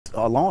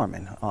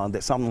alarming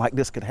that something like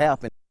this could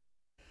happen.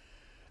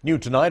 New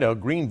tonight, a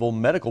Greenville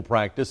medical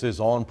practice is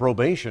on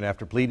probation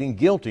after pleading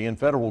guilty in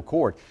federal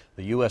court.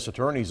 The U.S.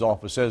 Attorney's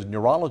Office says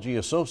Neurology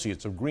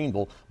Associates of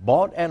Greenville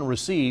bought and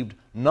received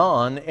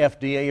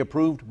non-FDA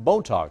approved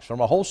Botox from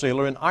a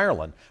wholesaler in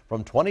Ireland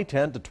from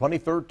 2010 to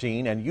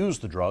 2013 and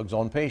used the drugs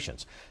on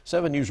patients.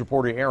 7 News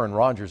reporter Aaron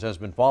Rodgers has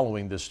been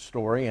following this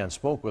story and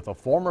spoke with a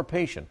former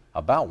patient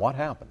about what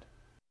happened.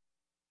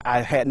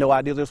 I had no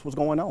idea this was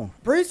going on.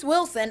 Bruce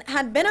Wilson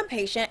had been a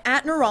patient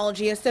at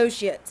Neurology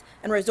Associates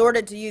and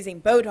resorted to using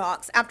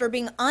Botox after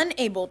being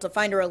unable to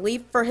find a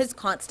relief for his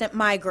constant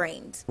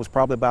migraines. It was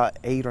probably about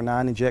 8 or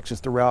 9 injections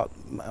throughout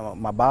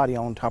my body,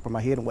 on top of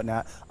my head and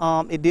whatnot.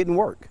 It didn't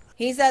work.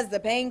 He says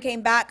the pain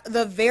came back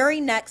the very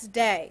next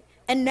day.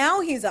 And now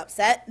he's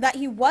upset that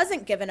he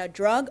wasn't given a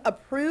drug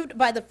approved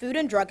by the Food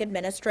and Drug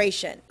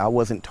Administration. I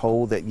wasn't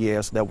told that,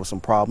 yes, there were some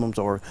problems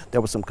or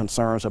there were some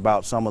concerns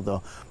about some of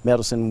the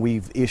medicine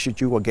we've issued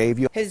you or gave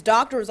you. His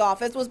doctor's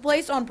office was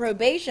placed on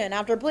probation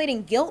after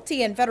pleading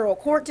guilty in federal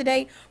court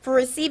today for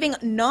receiving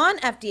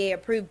non-FDA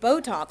approved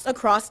Botox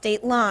across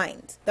state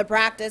lines. The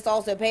practice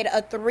also paid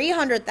a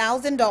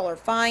 $300,000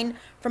 fine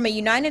from a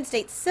United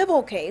States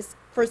civil case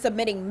for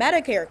submitting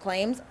Medicare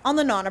claims on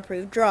the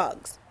non-approved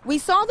drugs. We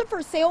saw the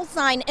for sale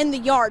sign in the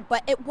yard,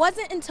 but it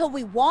wasn't until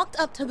we walked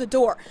up to the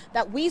door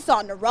that we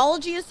saw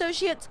Neurology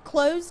Associates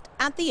closed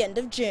at the end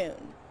of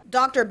June.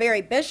 Dr.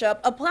 Barry Bishop,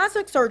 a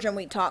plastic surgeon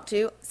we talked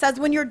to, says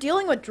when you're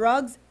dealing with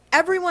drugs,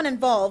 everyone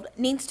involved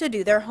needs to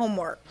do their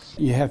homework.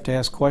 You have to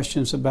ask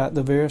questions about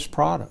the various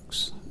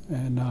products,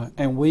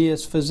 and we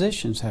as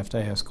physicians have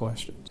to ask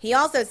questions. He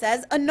also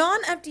says a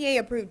non-FDA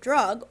approved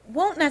drug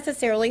won't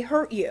necessarily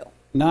hurt you.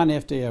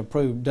 Non-FDA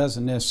approved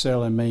doesn't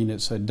necessarily mean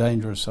it's a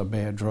dangerous or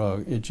bad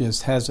drug. It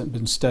just hasn't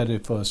been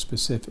studied for a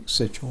specific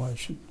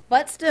situation.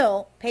 But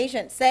still,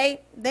 patients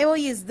say they will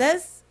use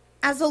this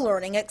as a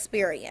learning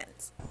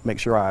experience. Make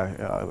sure I,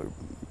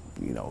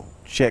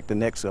 check the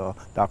next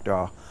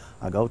doctor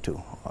I go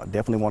to. I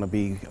definitely want to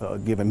be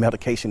given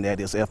medication that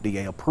is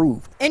FDA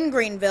approved. In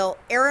Greenville,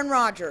 Aaron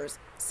Rodgers,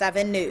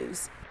 7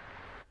 News.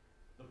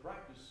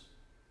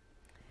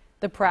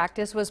 The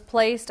practice was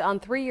placed on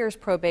 3 years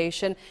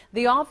probation.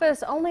 The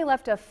office only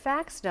left a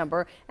fax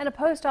number and a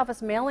post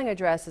office mailing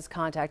address as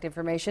contact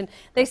information.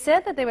 They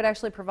said that they would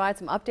actually provide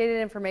some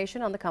updated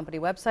information on the company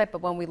website,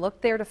 but when we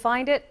looked there to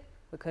find it,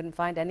 we couldn't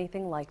find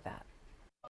anything like that.